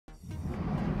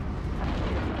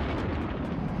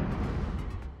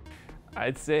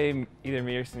I'd say either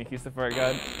me or Sneaky's the fart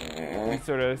god. We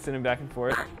sort of sitting back and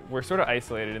forth. We're sort of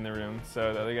isolated in the room,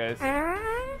 so the other guys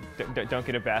don't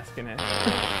get a bask in it.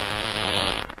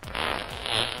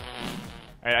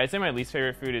 Alright, I'd say my least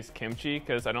favorite food is kimchi,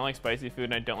 because I don't like spicy food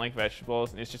and I don't like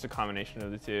vegetables, and it's just a combination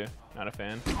of the two. Not a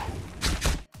fan.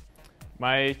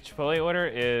 My Chipotle order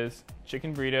is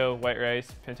chicken burrito, white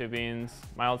rice, pinto beans,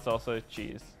 mild salsa,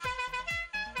 cheese.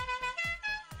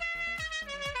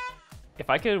 If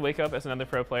I could wake up as another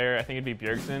pro player, I think it'd be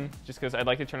Bjergsen, just because I'd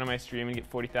like to turn on my stream and get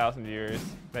 40,000 viewers.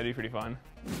 That'd be pretty fun.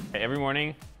 Every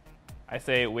morning, I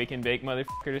say wake and bake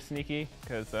motherfucker to Sneaky,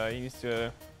 because he used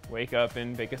to wake up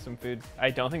and bake us some food.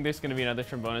 I don't think there's going to be another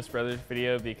Trombonus Brothers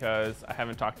video because I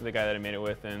haven't talked to the guy that I made it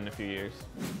with in a few years.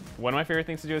 One of my favorite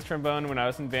things to do with trombone when I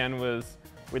was in band was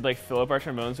we'd like fill up our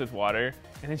trombones with water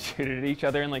and then shoot it at each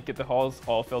other and like get the halls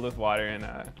all filled with water, and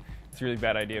it's a really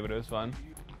bad idea, but it was fun.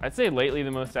 I'd say lately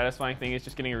the most satisfying thing is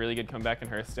just getting a really good comeback in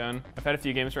Hearthstone. I've had a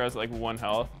few games where I was at like 1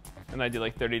 health and I did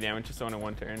like 30 damage to someone in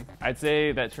 1 turn. I'd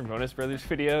say that Trombonus Brothers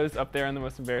video is up there on the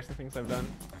most embarrassing things I've done.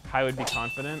 High would be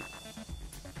confident,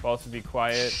 False would be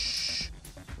quiet,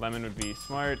 Lemon would be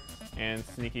smart, and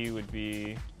Sneaky would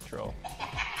be troll.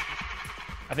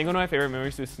 I think one of my favorite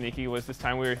memories with Sneaky was this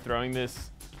time we were throwing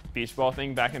this beach ball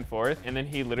thing back and forth, and then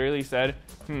he literally said,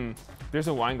 there's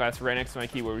a wine glass right next to my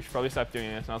keyboard, we should probably stop doing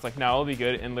this. And I was like, no, it'll be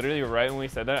good. And literally right when we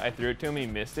said that, I threw it to him, he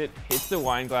missed it, hits the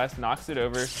wine glass, knocks it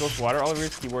over, spills water all over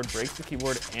his keyboard, breaks the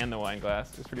keyboard and the wine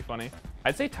glass. It was pretty funny.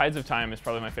 I'd say Tides of Time is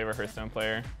probably my favorite Hearthstone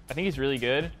player. I think he's really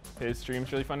good, his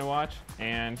stream's really fun to watch,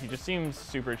 and he just seems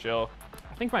super chill.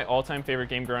 I think my all-time favorite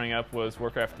game growing up was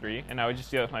Warcraft 3, and I would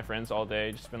just do that with my friends all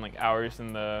day, just spend like hours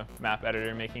in the map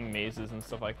editor making mazes and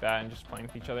stuff like that and just playing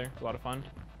with each other. It's a lot of fun.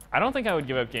 I don't think I would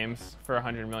give up games for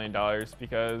 $100 million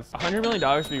because $100 million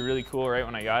would be really cool right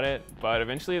when I got it, but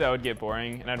eventually that would get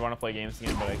boring and I'd want to play games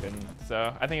again, but I couldn't.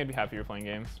 So I think I'd be happier playing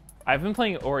games. I've been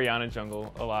playing Orianna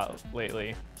jungle a lot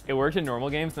lately. It worked in normal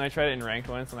games and I tried it in ranked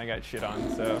once and I got shit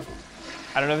on, so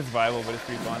I don't know if it's viable, but it's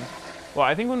pretty fun. Well,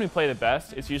 I think when we play the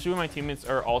best, it's usually when my teammates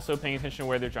are also paying attention to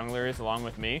where their jungler is along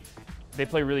with me. They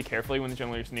play really carefully when the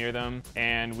jungler is near them,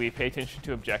 and we pay attention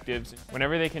to objectives.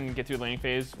 Whenever they can get through the laning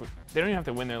phase, they don't even have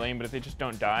to win their lane, but if they just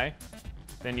don't die,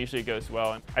 then usually it goes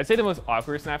well. I'd say the most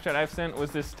awkward Snapchat I've sent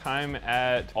was this time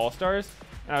at All-Stars,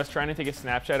 and I was trying to take a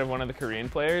Snapchat of one of the Korean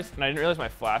players, and I didn't realize my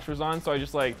flash was on, so I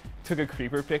just like took a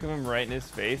creeper pic of him right in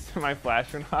his face, and my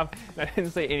flash went off, and I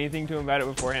didn't say anything to him about it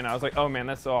beforehand. I was like, oh man,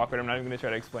 that's so awkward, I'm not even gonna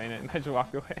try to explain it, and I just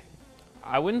walked away.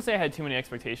 I wouldn't say I had too many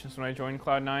expectations when I joined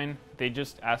Cloud9. They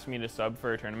just asked me to sub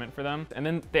for a tournament for them. And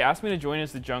then they asked me to join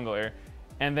as the jungler.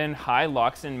 And then Hai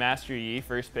locks in Master Yi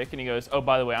first pick and he goes, oh,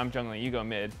 by the way, I'm jungling, you go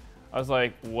mid. I was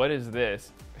like, what is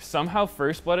this? Somehow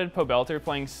first-blooded Pobelter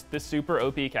playing the super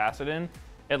OP Kassadin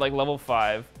at like level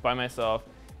 5 by myself.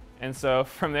 And so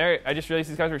from there, I just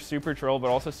realized these guys were super troll, but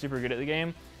also super good at the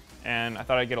game. And I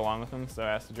thought I'd get along with them, so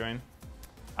I asked to join.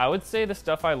 I would say the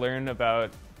stuff I learned about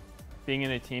being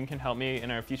in a team can help me in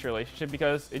our future relationship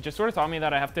because it just sort of taught me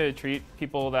that I have to treat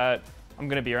people that I'm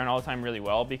going to be around all the time really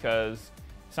well, because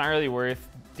it's not really worth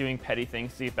doing petty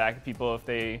things to get back at people if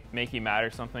they make you mad or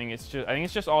something. It's just, I think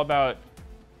it's just all about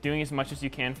doing as much as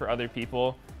you can for other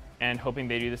people and hoping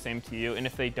they do the same to you. And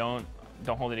if they don't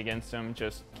hold it against them.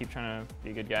 Just keep trying to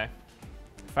be a good guy.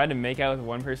 If I had to make out with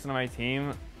one person on my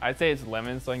team, I'd say it's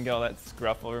Lemon, so I can get all that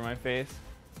scruff over my face.